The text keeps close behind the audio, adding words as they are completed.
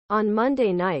On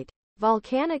Monday night,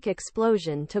 volcanic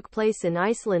explosion took place in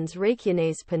Iceland's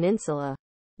Reykjanes Peninsula,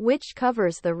 which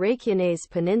covers the Reykjanes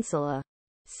Peninsula,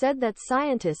 said that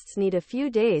scientists need a few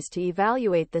days to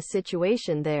evaluate the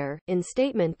situation there. In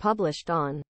statement published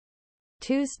on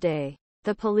Tuesday,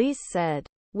 the police said,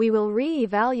 "We will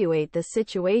re-evaluate the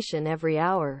situation every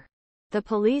hour." The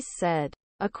police said,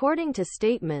 according to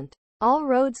statement, all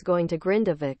roads going to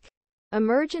Grindavik.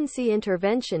 Emergency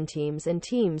intervention teams and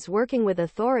teams working with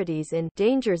authorities in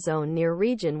danger zone near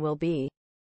region will be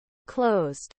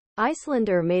closed.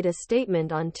 Icelander made a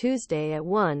statement on Tuesday at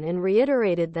 1 and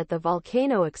reiterated that the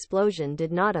volcano explosion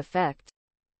did not affect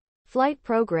flight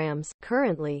programs.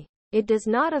 Currently, it does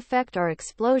not affect our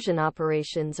explosion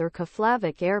operations or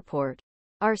Keflavik Airport.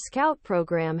 Our scout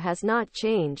program has not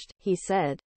changed, he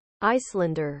said.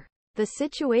 Icelander, the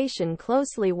situation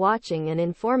closely watching and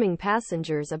informing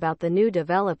passengers about the new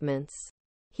developments.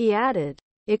 He added,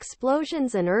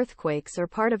 explosions and earthquakes are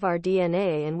part of our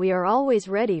DNA and we are always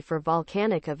ready for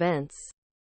volcanic events.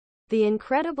 The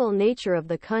incredible nature of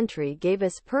the country gave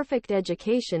us perfect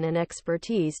education and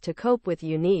expertise to cope with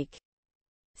unique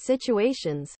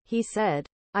situations, he said.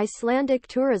 Icelandic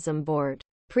Tourism Board,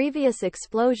 previous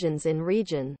explosions in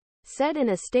region, said in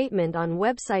a statement on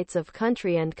websites of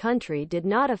country and country did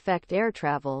not affect air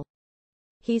travel.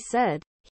 He said,